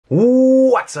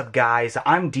What's up guys,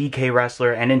 I'm DK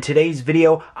Wrestler, and in today's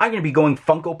video, I'm going to be going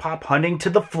Funko Pop hunting to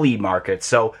the flea market,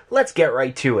 so let's get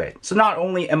right to it. So not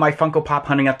only am I Funko Pop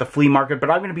hunting at the flea market, but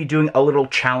I'm going to be doing a little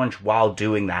challenge while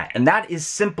doing that, and that is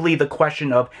simply the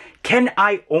question of, can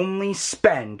I only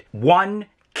spend one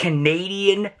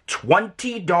Canadian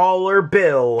 $20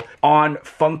 bill on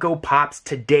Funko Pops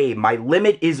today? My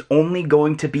limit is only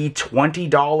going to be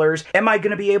 $20. Am I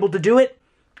going to be able to do it?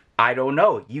 I don't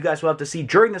know. You guys will have to see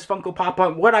during this Funko Pop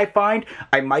hunt what I find.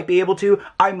 I might be able to.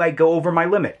 I might go over my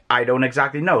limit. I don't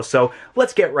exactly know. So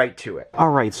let's get right to it.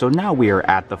 Alright, so now we are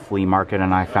at the flea market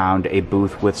and I found a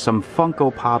booth with some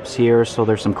Funko Pops here. So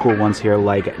there's some cool ones here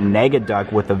like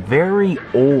Negaduck with a very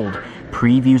old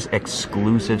Previews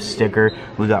exclusive sticker.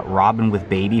 We got Robin with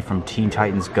Baby from Teen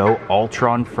Titans Go.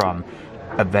 Ultron from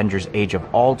Avengers Age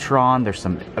of Ultron. There's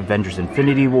some Avengers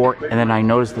Infinity War. And then I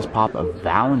noticed this pop of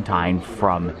Valentine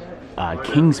from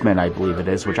Kingsman, I believe it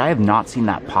is, which I have not seen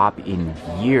that pop in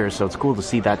years, so it's cool to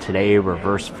see that today.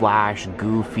 Reverse Flash,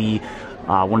 Goofy,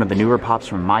 one of the newer pops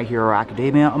from My Hero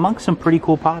Academia, amongst some pretty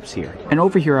cool pops here. And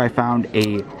over here I found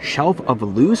a shelf of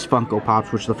loose Funko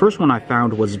Pops, which the first one I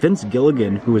found was Vince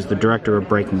Gilligan, who is the director of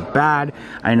Breaking Bad.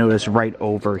 I noticed right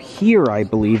over here, I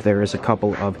believe, there is a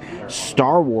couple of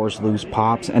Star Wars loose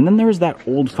pops, and then there's that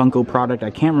old Funko product, I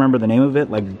can't remember the name of it,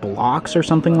 like Blocks or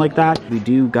something like that. We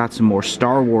do got some more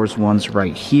Star Wars ones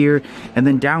right here, and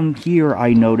then down here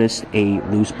I noticed a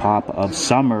loose pop of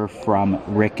Summer from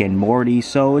Rick and Morty,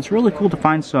 so it's really cool to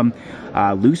find some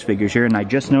loose figures here. And I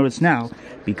just noticed now,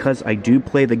 because I do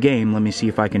play the game, let me see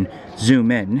if I can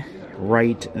zoom in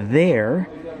right there,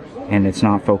 and it's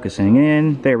not focusing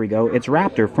in. There we go. It's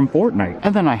Raptor from Fortnite.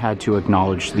 And then I had to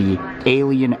acknowledge the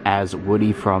Alien as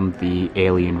Woody from the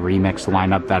Alien Remix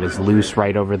lineup. That is loose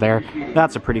right over there.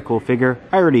 That's a pretty cool figure.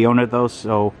 I already own it though,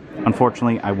 so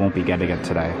unfortunately I won't be getting it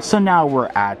today. So now we're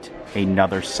at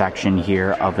another section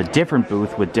here of a different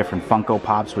booth with different Funko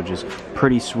Pops, which is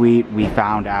pretty sweet. We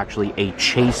found actually a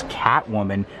Chase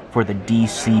Catwoman for the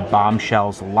DC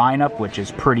Bombshells lineup, which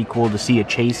is pretty cool to see a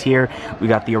Chase here. We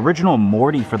got the original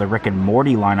Morty for the Rick and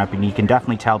Morty lineup, and you can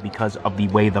definitely tell because of the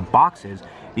way the box is,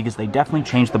 because they definitely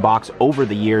changed the box over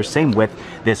the years. Same with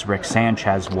this Rick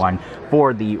Sanchez one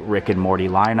for the Rick and Morty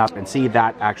lineup. And see,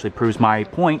 that actually proves my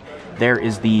point. There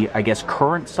is the, I guess,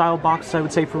 current style box, I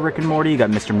would say, for Rick and Morty. You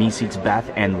got Mr. Meeseeks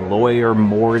Beth and Lawyer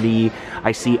Morty.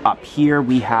 I see up here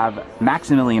we have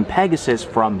Maximilian Pegasus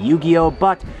from Yu-Gi-Oh!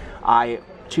 But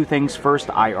two things. First,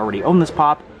 I already own this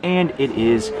pop, and it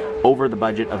is over the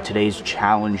budget of today's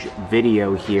challenge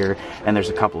video here. And there's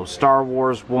a couple of Star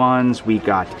Wars ones. We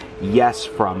got Yes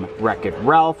from Wreck-It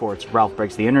Ralph, or it's Ralph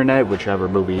Breaks the Internet, whichever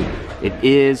movie it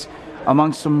is.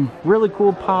 Amongst some really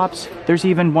cool pops, there's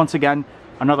even, once again,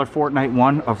 another Fortnite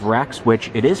one of Rex,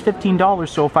 which it is $15,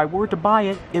 so if I were to buy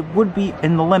it, it would be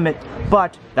in the limit,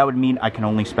 but that would mean I can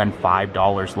only spend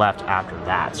 $5 left after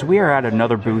that. So we are at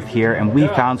another booth here, and we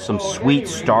found some sweet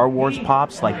Star Wars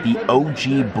pops, like the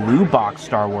OG blue box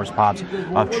Star Wars pops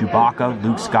of Chewbacca,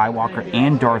 Luke Skywalker,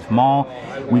 and Darth Maul.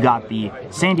 We got the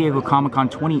San Diego Comic-Con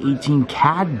 2018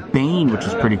 Cad Bane, which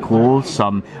is pretty cool.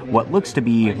 Some what looks to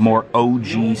be more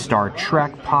OG Star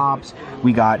Trek pops.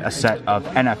 We got a set of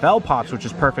NFL pops, which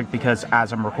is perfect because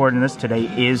as I'm recording this, today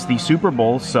is the Super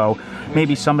Bowl, so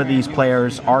maybe some of these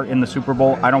players are in the Super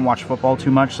Bowl. I don't watch football too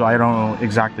much, so I don't know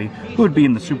exactly who would be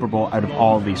in the Super Bowl out of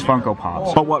all of these Funko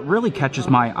Pops. But what really catches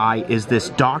my eye is this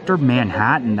Dr.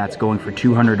 Manhattan that's going for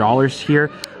 $200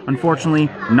 here. Unfortunately,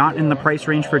 not in the price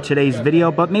range for today's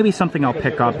video, but maybe something I'll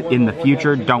pick up in the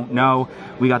future, don't know.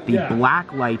 We got the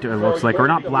Blacklight, it looks like, or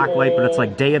not Blacklight, but it's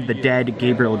like Day of the Dead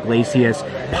Gabriel Iglesias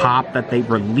pop that they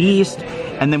released.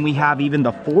 And then we have even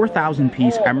the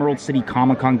 4,000-piece Emerald City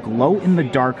Comic-Con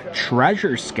glow-in-the-dark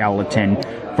treasure skeleton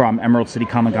from Emerald City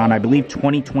Comic-Con, I believe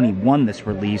 2021 this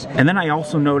release. And then I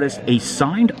also noticed a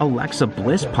signed Alexa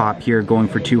Bliss pop here going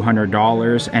for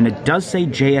 $200, and it does say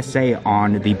JSA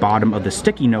on the bottom of the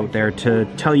sticky note there to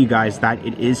tell you guys that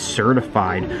it is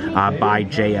certified by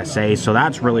JSA, so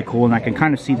that's really cool. And I can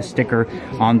kind of see the sticker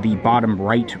on the bottom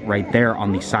right there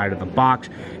on the side of the box.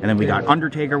 And then we got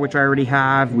Undertaker, which I already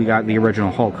have. We got the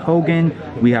original Hulk Hogan.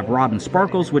 We have Robin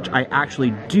Sparkles, which I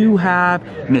actually do have.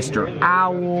 Mr.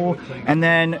 Owl. And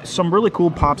then some really cool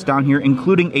pops down here,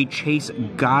 including a Chase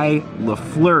Guy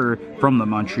Lafleur from the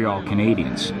Montreal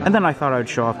Canadiens. And then I thought I'd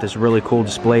show off this really cool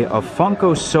display of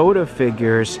Funko soda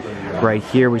figures. Right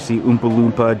here we see Oompa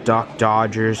Loompa, Duck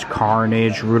Dodgers,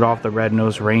 Carnage, Rudolph the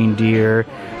Red-Nosed Reindeer,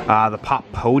 the Pop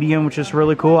Podium, which is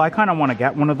really cool. I kind of want to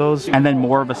get one of those. And then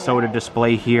more of a soda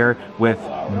display here with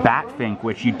Batfink,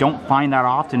 which you don't find that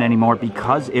often anymore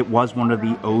because it was one of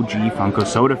the OG Funko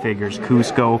soda figures.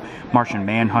 Cusco, Martian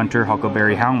Manhunter,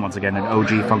 Huckleberry Hound, once again an OG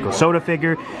Funko soda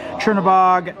figure.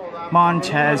 Chernabog,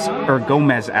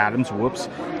 Gomez Adams, whoops,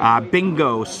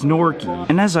 Bingo, Snorky.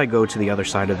 And as I go to the other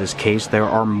side of this case, there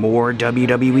are more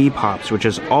WWE Pops, which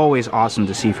is always awesome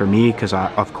to see for me because,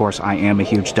 of course, I am a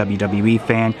huge WWE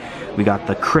fan. We got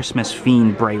the Christmas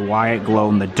Fiend Bray Wyatt, Glow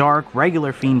in the Dark,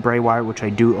 regular Fiend Bray Wyatt, which I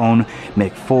do own,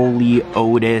 Mick Foley,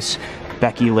 Otis,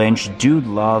 Becky Lynch, Dude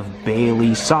Love,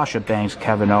 Bailey, Sasha Banks,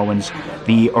 Kevin Owens,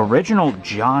 the original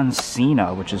John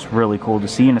Cena, which is really cool to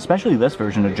see, and especially this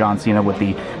version of John Cena with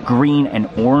the green and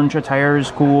orange attire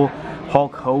is cool.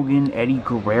 Hulk Hogan, Eddie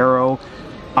Guerrero,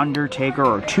 Undertaker,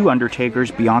 or two Undertakers,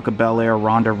 Bianca Belair,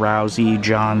 Ronda Rousey,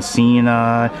 John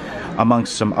Cena,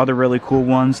 amongst some other really cool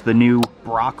ones. The new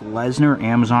Brock Lesnar,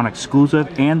 Amazon exclusive,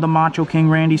 and the Macho King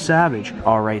Randy Savage.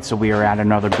 Alright, so we are at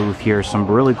another booth here. Some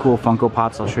really cool Funko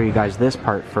Pops. I'll show you guys this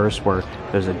part first, where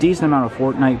there's a decent amount of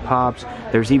Fortnite Pops.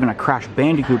 There's even a Crash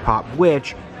Bandicoot Pop,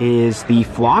 which is the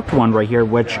flocked one right here,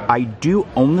 which I do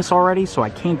own this already, so I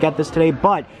can't get this today,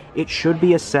 but it should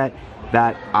be a set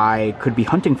that I could be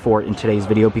hunting for in today's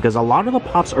video because a lot of the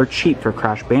Pops are cheap for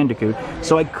Crash Bandicoot,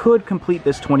 so I could complete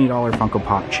this $20 Funko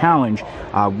Pop challenge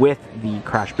with the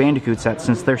Crash Bandicoot set,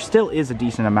 since there still is a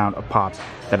decent amount of Pops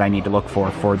that I need to look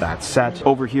for that set.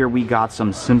 Over here we got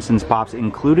some Simpsons Pops,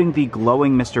 including the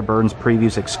glowing Mr. Burns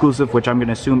Previews exclusive, which I'm going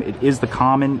to assume it is the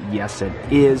common. Yes, it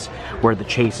is, where the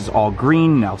chase is all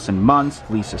green. Nelson Muntz,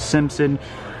 Lisa Simpson,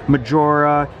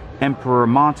 Majora, Emperor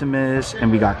Montimus,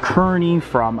 and we got Kearney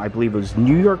from, I believe it was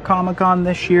New York Comic Con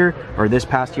this year, or this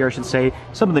past year I should say.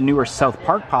 Some of the newer South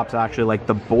Park Pops actually, like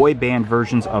the boy band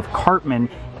versions of Cartman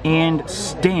and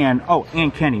Stan. Oh,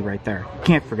 and Kenny right there.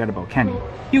 Can't forget about Kenny.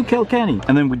 You kill Kenny.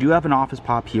 And then we do have an Office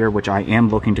Pop here, which I am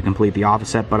looking to complete the Office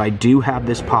set, but I do have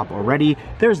this Pop already.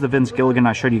 There's the Vince Gilligan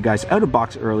I showed you guys out of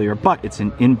box earlier, but it's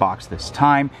an in-box this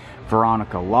time.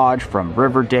 Veronica Lodge from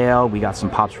Riverdale. We got some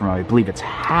Pops from, I believe it's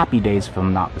Happy Days, if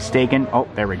I'm not mistaken. Oh,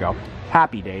 there we go.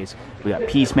 Happy Days. We got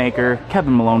Peacemaker,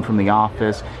 Kevin Malone from The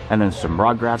Office, and then some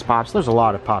Rugrats Pops. There's a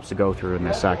lot of Pops to go through in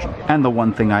this section. And the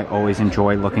one thing I always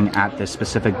enjoy looking at this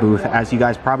specific booth, as you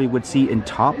guys probably would see in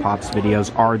Top Pops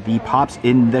videos, are the Pops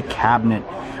in the cabinet,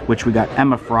 which we got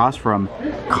Emma Frost from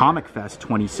Comic Fest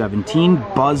 2017,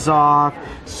 Buzz Off,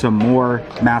 some more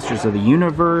Masters of the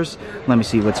Universe. Let me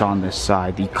see what's on this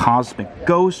side. The Cosmic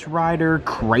Ghost Rider,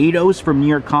 Kratos from New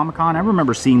York Comic Con. I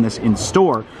remember seeing this in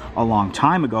store a long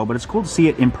time ago, but it's cool to see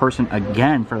it in person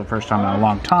again for the first time in a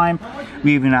long time.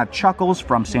 We even have Chuckles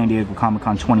from San Diego Comic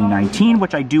Con 2019,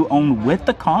 which I do own with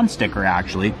the con sticker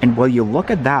actually. And while you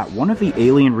look at that, one of the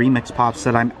Alien Remix Pops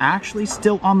that I'm actually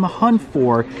still on the hunt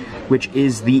for, which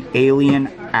is the Alien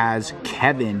as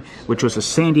Kevin, which was a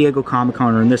San Diego Comic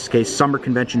Con, or in this case Summer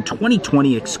Convention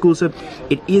 2020 exclusive.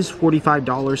 It is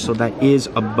 $45, so that is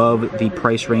above the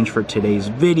price range for today's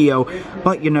video,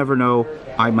 but you never know,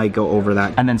 I might go over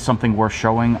that. And then something worth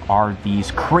showing are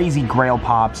these crazy Grail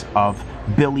Pops of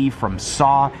Billy from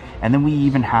Saw, and then we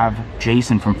even have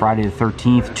Jason from Friday the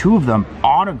 13th, two of them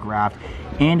autographed.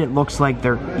 And it looks like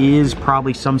there is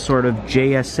probably some sort of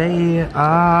JSA.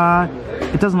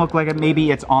 It doesn't look like it.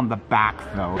 Maybe it's on the back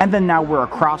though. And then now we're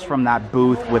across from that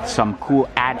booth with some cool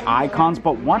ad icons.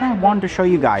 But what I wanted to show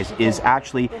you guys is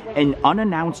actually an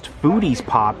unannounced Foodies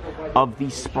Pop of the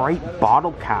Sprite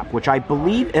bottle cap, which I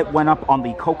believe it went up on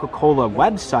the Coca-Cola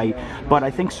website, but I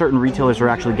think certain retailers are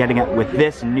actually getting it with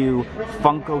this new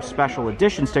Funko Special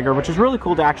Edition sticker, which is really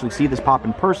cool to actually see this pop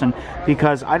in person,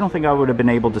 because I don't think I would have been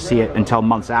able to see it until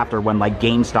months after, when like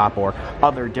GameStop or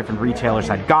other different retailers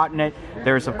had gotten it.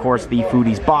 There's of course the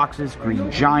Foodies boxes,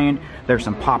 Green Giant. There's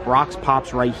some Pop Rocks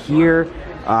Pops right here,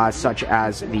 such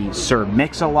as the Sir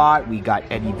Mix-a-Lot. We got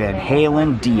Eddie Van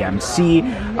Halen,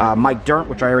 DMC, Mike Dirnt,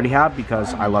 which I already have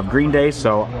because I love Green Day,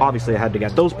 so obviously I had to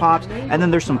get those Pops. And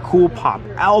then there's some cool Pop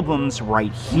albums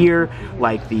right here,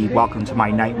 like the Welcome to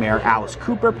My Nightmare Alice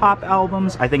Cooper Pop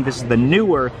albums. I think this is the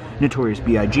newer Notorious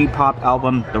B.I.G. Pop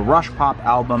album, the Rush Pop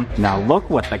album. Now look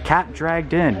what the cat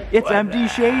dragged in. It's MD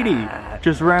Shady,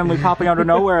 just randomly popping out of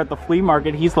nowhere at the flea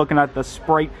market. He's looking at the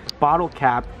Sprite bottle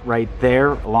cap right there,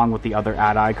 along with the other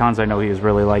ad icons. I know he was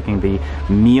really liking the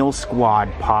Meal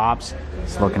Squad Pops.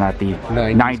 He's looking at the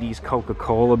 90s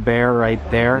Coca-Cola bear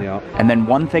right there. Yep. And then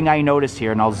one thing I noticed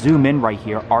here, and I'll zoom in right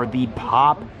here, are the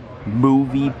Pop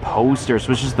movie posters,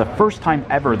 which is the first time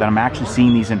ever that I'm actually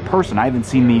seeing these in person. I haven't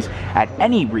seen these at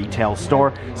any retail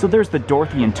store. So there's the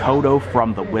Dorothy and Toto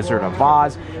from The Wizard of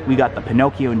Oz. We got the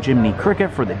Pinocchio and Jiminy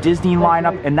Cricket for the Disney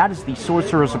lineup, and that is the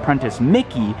Sorcerer's Apprentice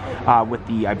Mickey with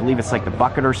the, I believe it's like the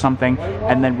bucket or something.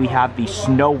 And then we have the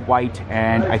Snow White,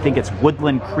 and I think it's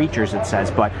Woodland Creatures it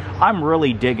says, but I'm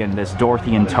really digging this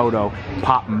Dorothy and Toto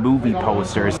pop movie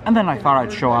posters. And then I thought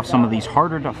I'd show off some of these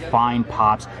harder to find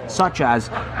pops, such as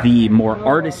the more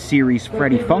artist series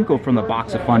Freddy Funko from the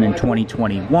Box of Fun in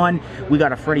 2021. We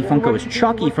got a Freddy Funko as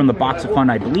Chucky from the Box of Fun,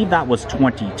 I believe that was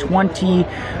 2020.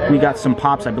 We got some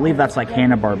pops, I believe that's like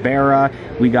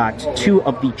Hanna-Barbera. We got two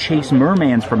of the Chase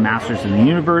Mermans from Masters of the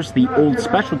Universe, the old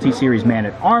specialty series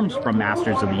Man-at-Arms from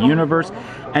Masters of the Universe,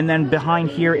 and then behind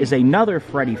here is another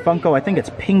Freddy Funko. I think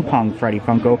it's Ping Pong Freddy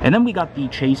Funko. And then we got the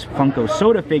Chase Funko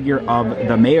soda figure of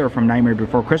the Mayor from Nightmare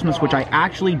Before Christmas, which I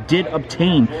actually did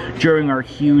obtain during our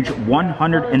huge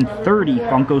 130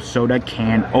 Funko soda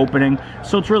can opening.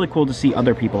 So it's really cool to see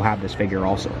other people have this figure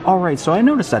also. Alright, so I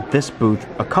noticed at this booth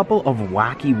a couple of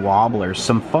wacky wobblers,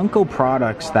 some Funko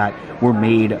products that were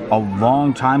made a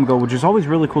long time ago, which is always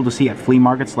really cool to see at flea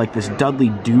markets, like this Dudley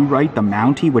Do-Right, the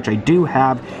Mountie, which I do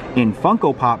have in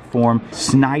Funko Pop form.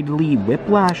 Snidely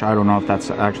Whiplash, I don't know if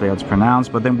that's actually how it's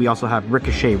pronounced, but then we also have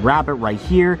Ricochet Rabbit right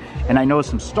here, and I know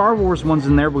some Star Wars ones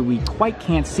in there, but we quite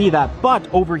can't see that.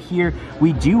 But over here,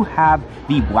 we do have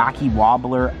the wacky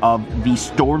wobbler of the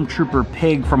Stormtrooper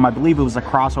Pig from, I believe it was a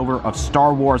crossover of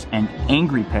Star Wars and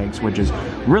Angry Pigs, which is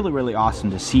really, really awesome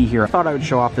to see here. I thought I would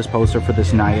show off this poster for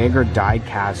this Niagara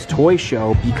Diecast toy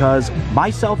show because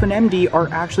myself and MD are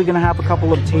actually going to have a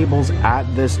couple of tables at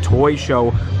this toy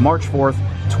show March 4th,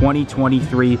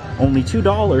 2023, only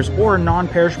 $2 or a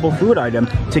non-perishable food item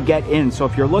to get in. So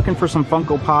if you're looking for some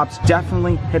Funko Pops,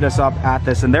 definitely hit us up at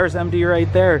this. And there's MD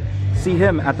right there. See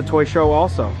him at the toy show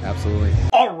also. Absolutely.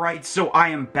 Alright, so I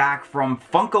am back from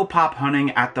Funko Pop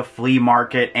hunting at the flea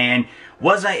market, and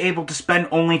was I able to spend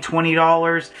only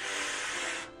 $20?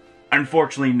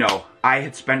 Unfortunately, no. I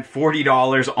had spent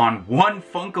 $40 on one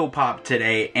Funko Pop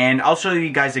today, and I'll show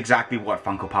you guys exactly what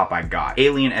Funko Pop I got.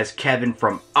 Alien as Kevin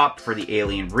from Up for the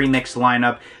Alien Remix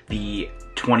lineup, the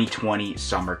 2020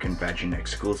 Summer Convention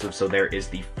exclusive. So there is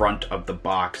the front of the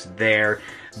box there.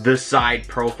 The side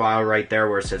profile right there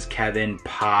where it says Kevin,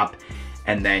 Pop,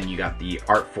 and then you got the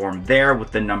art form there with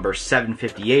the number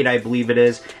 758, I believe it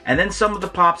is. And then some of the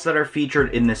pops that are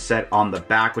featured in this set on the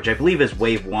back, which I believe is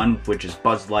Wave 1, which is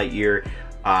Buzz Lightyear,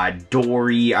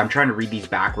 Dory, I'm trying to read these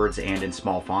backwards and in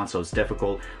small font, so it's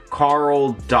difficult.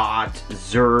 Carl, Dot,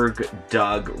 Zurg,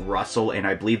 Doug, Russell, and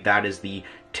I believe that is the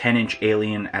 10-inch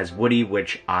Alien as Woody,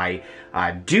 which I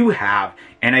do have.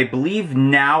 And I believe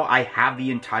now I have the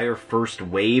entire first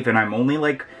wave, and I'm only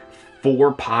like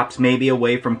 4 pops maybe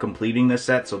away from completing this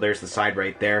set. So there's the side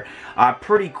right there.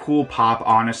 Pretty cool pop,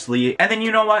 honestly. And then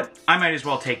you know what? I might as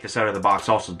well take this out of the box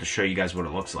also to show you guys what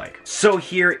it looks like. So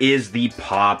here is the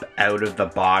pop out of the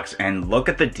box, and look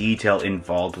at the detail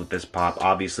involved with this pop.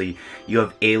 Obviously, you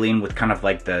have Alien with kind of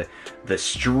like the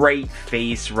straight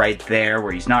face right there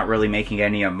where he's not really making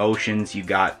any emotions. You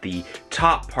got the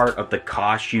top part of the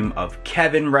costume of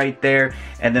Kevin right there,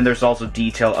 and then there's also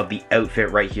detail of the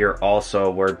outfit right here also,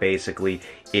 where basically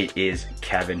it is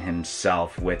Kevin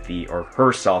himself with the, or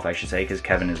herself I should say, because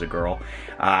Kevin is a girl,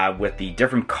 with the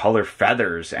different color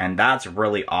feathers, and that's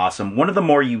really awesome. One of the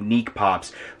more unique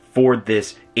pops for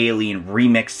this Alien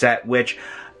Remix set, which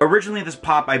originally this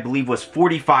pop I believe was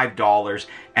 $45,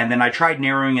 and then I tried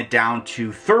narrowing it down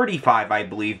to $35, I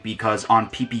believe, because on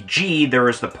PPG there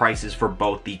is the prices for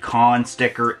both the con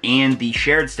sticker and the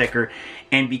shared sticker,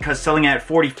 and because selling it at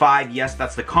 $45, yes,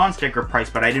 that's the con sticker price,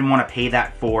 but I didn't want to pay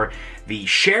that for the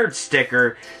shared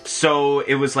sticker, so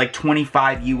it was like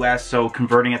 25 US, so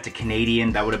converting it to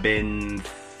Canadian, that would have been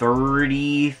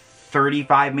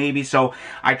 35 maybe. So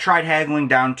I tried haggling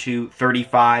down to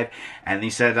 35, and they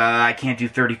said, I can't do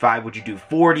 35, would you do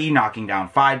 40, knocking down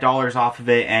 $5 off of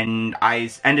it? And I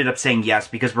ended up saying yes,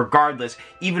 because regardless,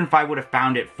 even if I would have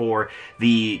found it for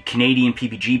the Canadian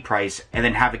PPG price and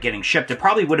then have it getting shipped, it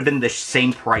probably would have been the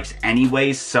same price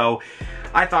anyways. So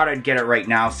I thought I'd get it right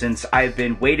now, since I've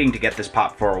been waiting to get this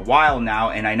pop for a while now,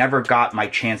 and I never got my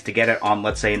chance to get it on,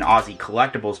 let's say, an Aussie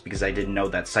Collectibles, because I didn't know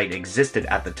that site existed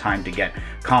at the time to get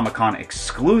Comic-Con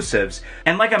exclusives.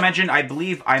 And like I mentioned, I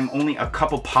believe I'm only a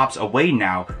couple pops away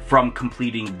now from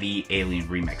completing the Alien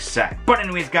Remix set. But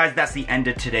anyways, guys, that's the end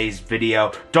of today's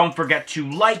video. Don't forget to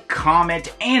like,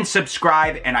 comment, and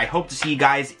subscribe, and I hope to see you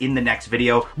guys in the next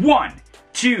video. 1,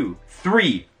 2,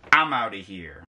 3, I'm out of here.